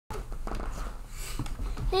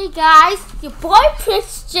Hey guys, your boy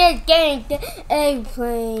Prince Jet Gang and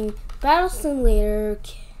playing Battle Simulator.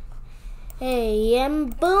 Hey,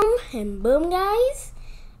 and boom guys.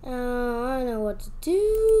 I don't know what to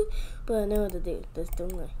do, but I know what to do. Just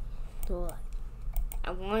don't like.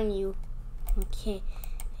 I warn you. Okay.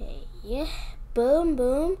 Hey, yeah.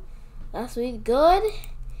 Boom. That's really good.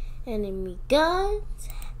 Enemy guns.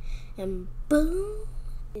 And boom.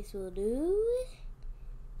 This will do.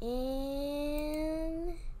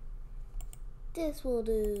 And this will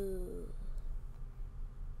do.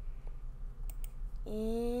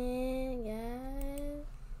 And guys,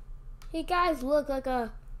 hey guys, look like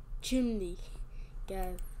a chimney.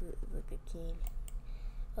 Guys, look a king.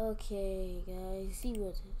 Okay, guys, see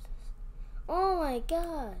what this is. Oh my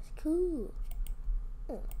gosh, cool.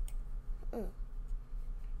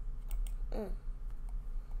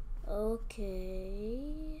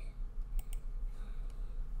 Okay.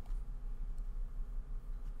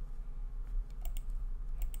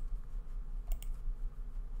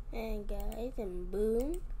 And guys, and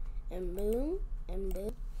boom.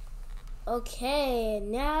 Okay,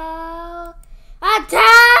 now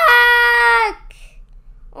attack!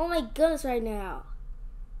 Oh my goodness, right now.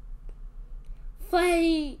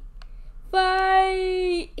 Fight!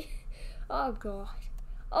 Oh gosh.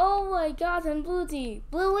 Oh my gosh, and blue team.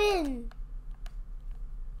 Blue win!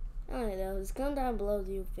 I don't know, just come down below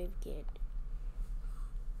to your favorite kid.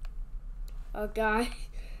 Oh guys.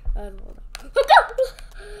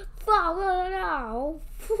 Fuck now.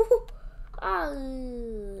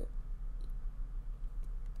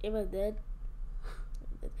 Am I dead?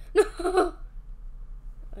 No.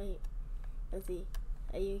 Wait. Let's see.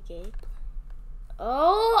 Are you okay?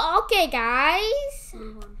 Oh, okay, guys.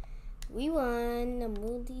 We won. The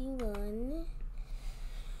multi won.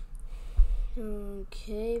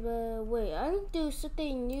 Okay, but wait. I need to do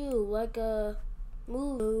something new, like a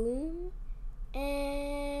move.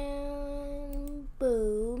 And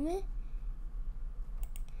boom,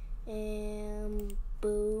 and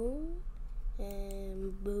boom,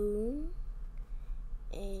 and boom,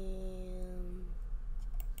 and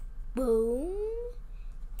boom,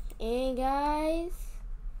 and guys,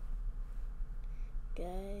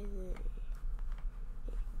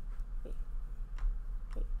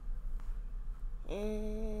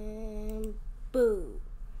 and boom.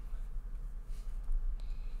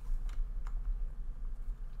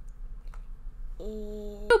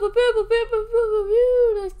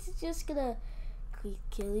 Let's just gonna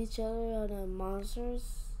kill each other on the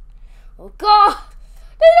monsters. Oh god!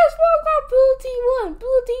 They just broke out blue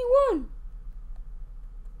team won!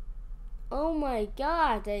 Oh my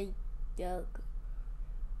god,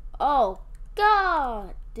 oh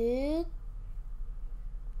god, dude.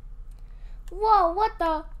 Whoa, what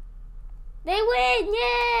the? They win,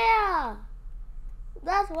 yeah!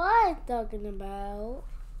 That's what I'm talking about.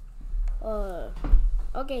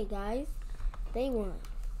 Okay guys, they won.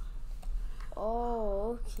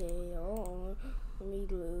 Oh, okay. Oh, let me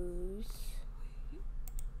lose.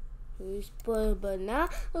 But now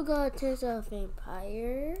we're gonna test out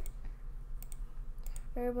vampire.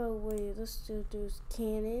 Everybody wait, let's do those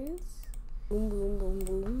cannons.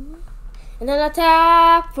 Boom. And then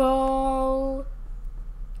attack, bro.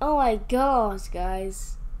 Oh my gosh,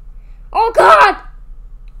 guys. Oh god!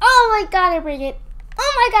 Oh my god, I break it.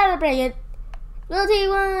 Blue team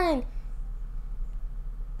won.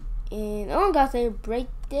 And oh gosh, I break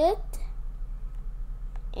it.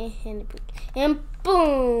 And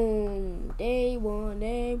boom! They won.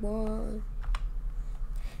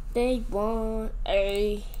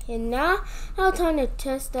 And now I'm trying to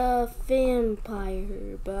test the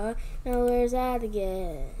vampire, but now where's that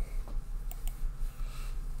again?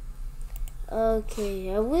 Okay,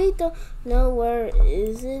 I really don't know where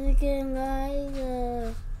is it again,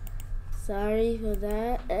 guys. Sorry for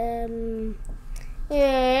that.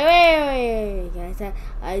 Wait, guys.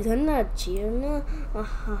 I don't know cheer now.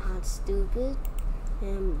 Stupid.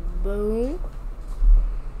 And boom.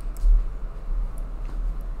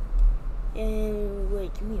 And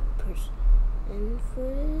wait, give me a person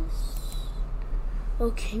for this.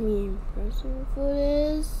 Okay, give me a person for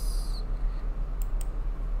this.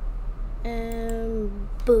 And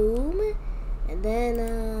boom. And then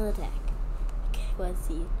attack. Okay, let's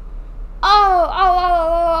see.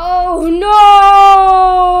 Oh no!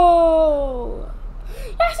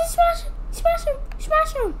 Yes,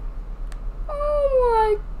 smash him! Oh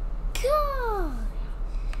my god!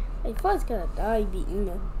 I thought it's gonna die beating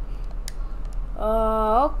him.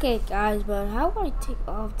 Okay guys, but how do I take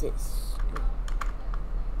off this?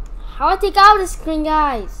 How do I take out this screen,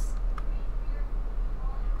 guys?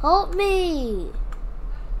 Help me!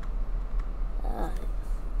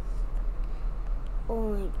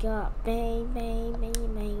 Oh my god. Bang, bang, bang,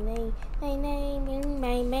 bang, bang, bang, bang, bang,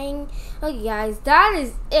 bang, bang. Okay, guys, that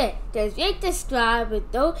is it. Just rate, subscribe, but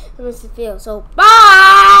don't miss the video. So,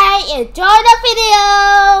 bye! Enjoy the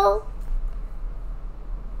video!